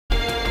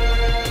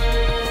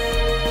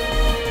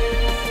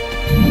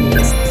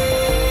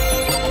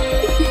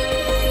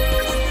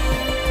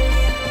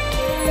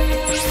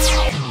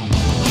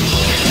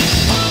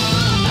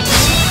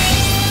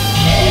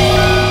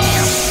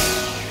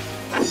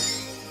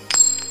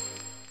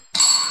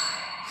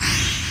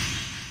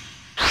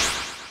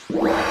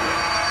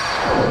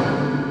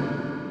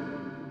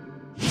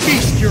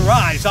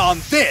eyes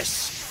on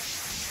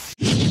this!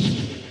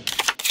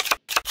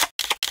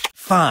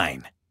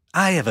 Fine.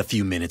 I have a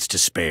few minutes to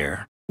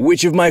spare.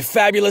 Which of my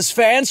fabulous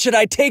fans should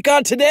I take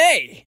on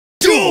today?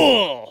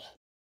 Duel!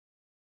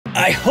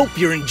 I hope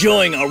you're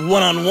enjoying our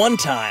one-on-one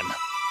time.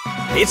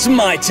 It's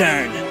my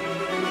turn.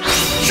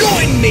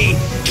 Join me,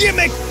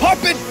 Gimmick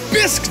Puppet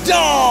Bisque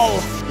Doll!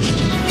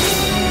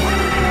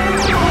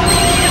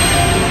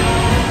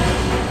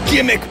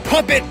 Gimmick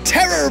Puppet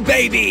Terror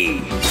Baby!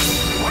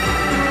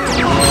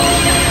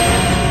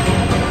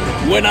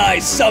 When I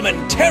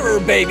summon Terror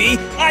Baby,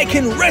 I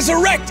can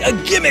resurrect a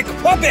Gimmick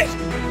Puppet!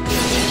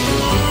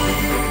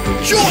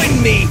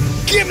 Join me,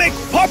 Gimmick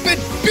Puppet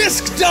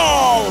Bisque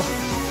Doll!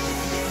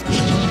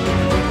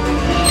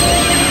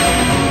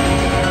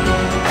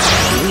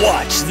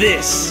 Watch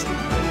this!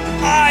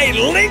 I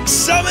Link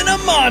Summon a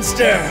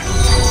Monster!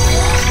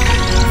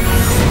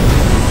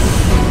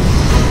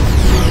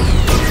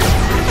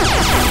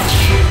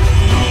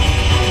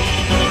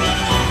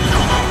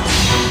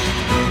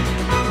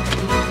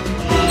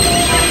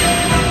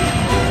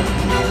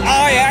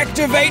 I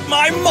activate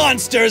my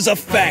Monsters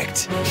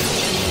effect!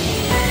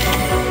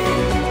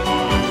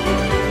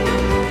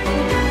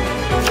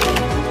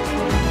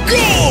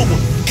 Go!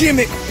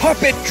 Gimmick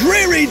Puppet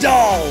Dreary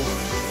Doll!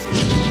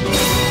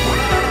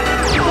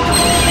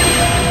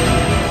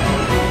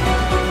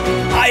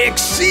 I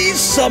Exceed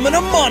Summon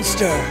a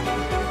Monster!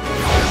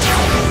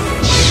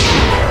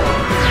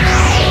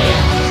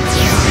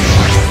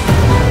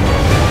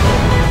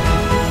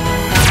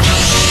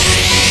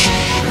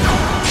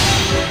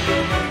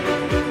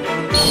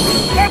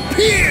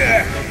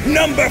 Appear!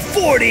 Number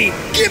 40,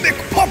 Gimmick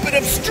Puppet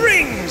of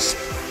Strings!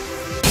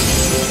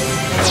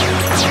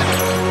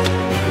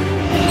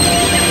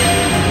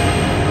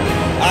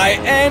 I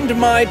end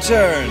my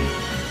turn.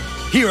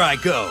 Here I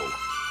go.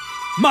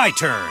 My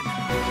turn.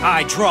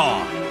 I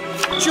draw.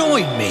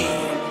 Join me.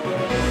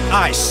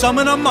 I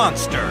summon a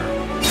monster.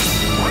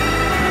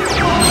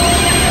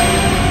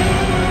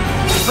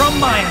 From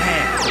my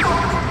hand,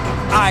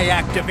 I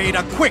activate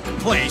a quick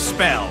play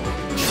spell.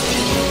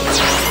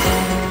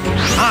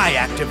 I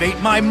activate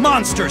my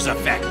Monsters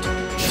effect.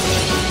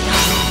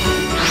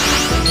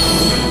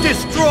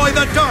 Destroy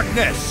the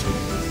darkness!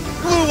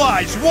 Blue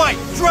Eyes White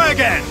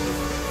Dragon!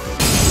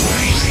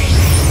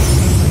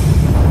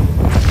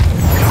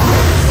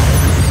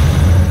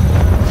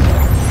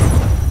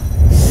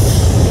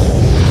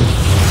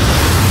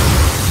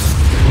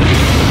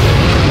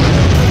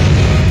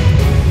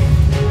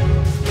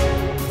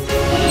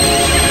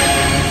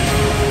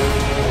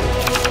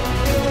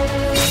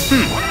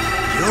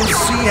 You'll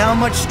see how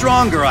much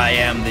stronger I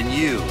am than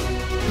you.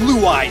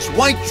 Blue Eyes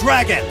White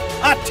Dragon,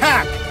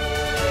 attack!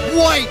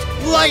 White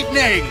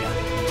Lightning!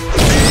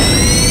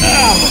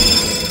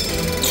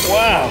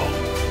 Wow.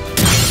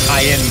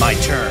 I end my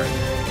turn.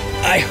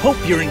 I hope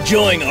you're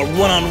enjoying our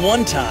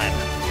one-on-one time.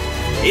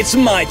 It's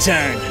my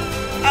turn.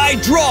 I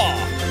draw.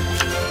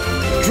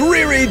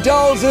 Dreary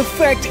Doll's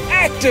effect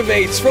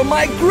activates from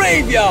my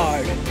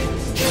graveyard.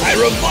 I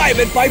revive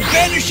it by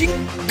banishing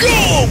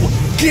Go!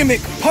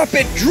 Gimmick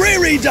Puppet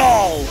Dreary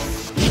Doll!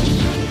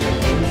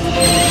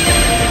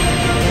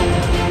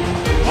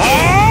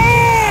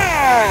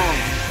 Ah!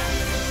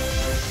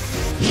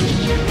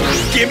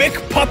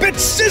 Gimmick Puppet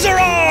Scissor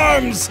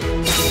Arms!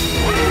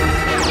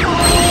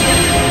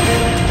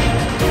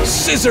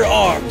 Scissor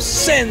Arms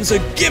sends a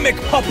Gimmick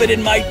Puppet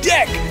in my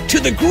deck to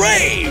the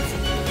grave!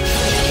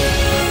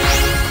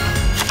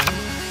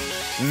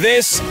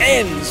 This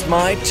ends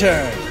my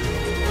turn.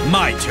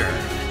 My turn.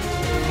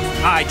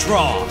 I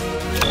draw.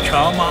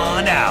 Come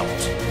on out.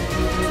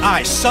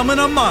 I summon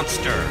a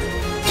monster.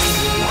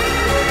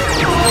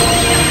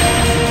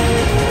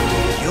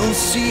 You'll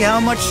see how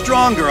much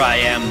stronger I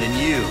am than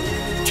you.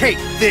 Take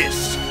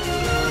this.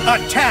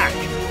 Attack!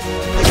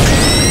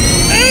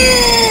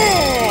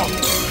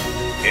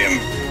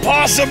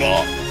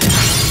 Impossible!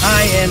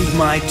 I end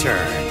my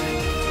turn.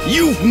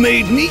 You've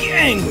made me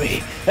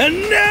angry,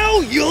 and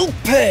now you'll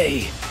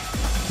pay.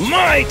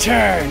 My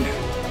turn.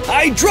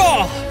 I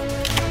draw.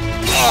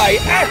 I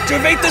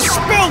activate the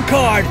spell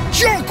card,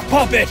 Junk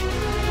Puppet!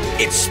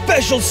 It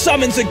special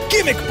summons a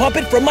Gimmick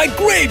Puppet from my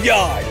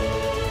graveyard!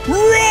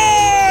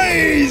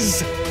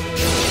 Rise!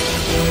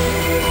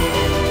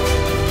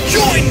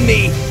 Join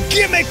me,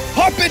 Gimmick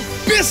Puppet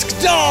Bisque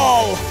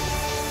Doll!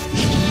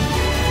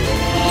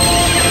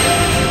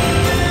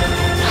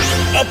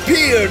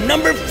 Appear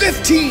number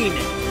 15,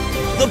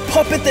 the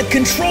puppet that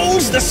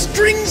controls the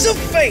strings of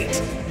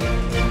fate!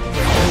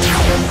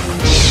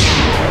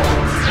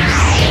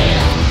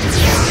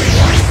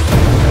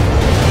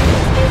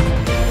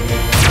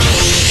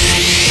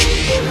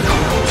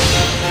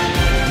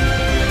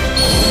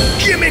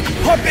 Gimmick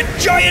Puppet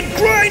Giant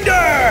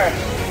Grinder!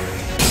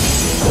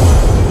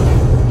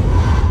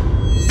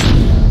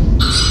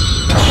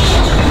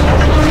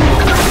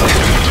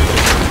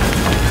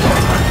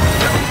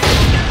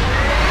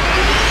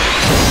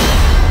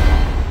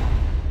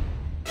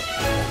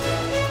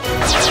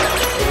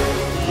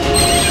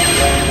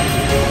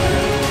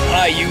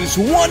 I use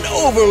one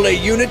overlay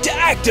unit to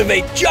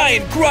activate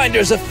Giant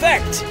Grinder's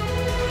effect.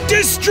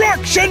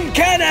 Destruction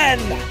Cannon!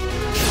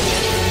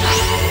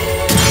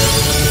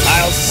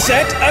 I'll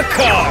set a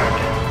card.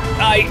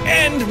 I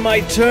end my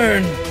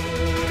turn.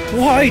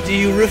 Why do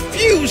you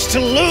refuse to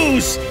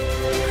lose?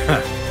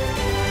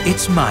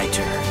 It's my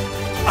turn.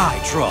 I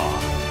draw.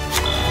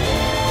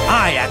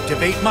 I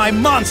activate my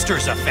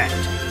Monsters effect.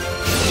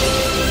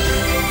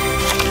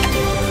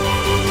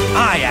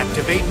 I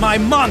activate my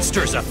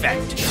Monsters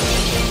effect.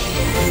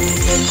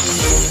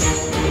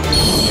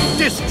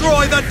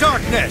 Destroy the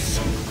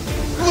darkness!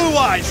 Blue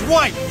Eyes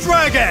White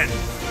Dragon!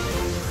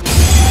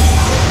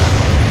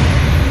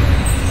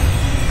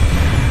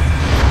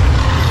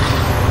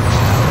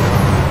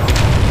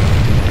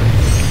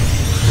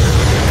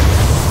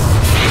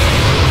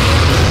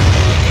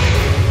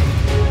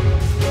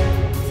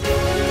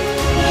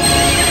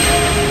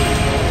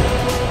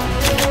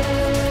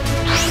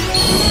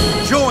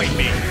 Join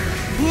me,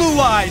 Blue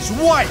Eyes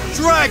White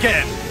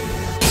Dragon!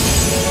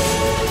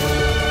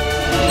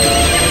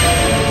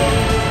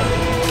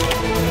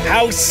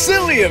 How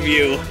silly of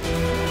you!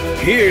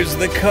 Here's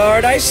the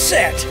card I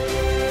set.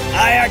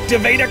 I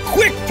activate a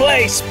quick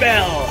play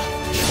spell.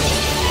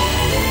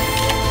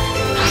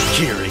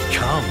 Here he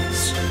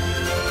comes.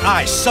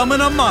 I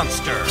summon a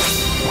monster.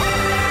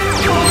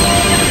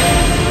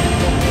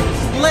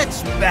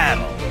 Let's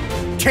battle.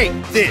 Take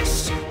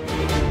this.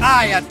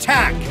 I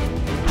attack.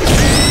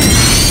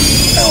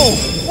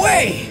 No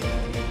way!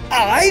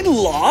 I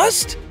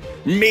lost?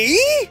 Me?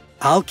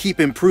 I'll keep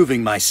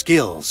improving my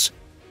skills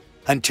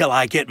until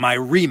I get my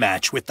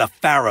rematch with the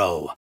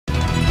Pharaoh.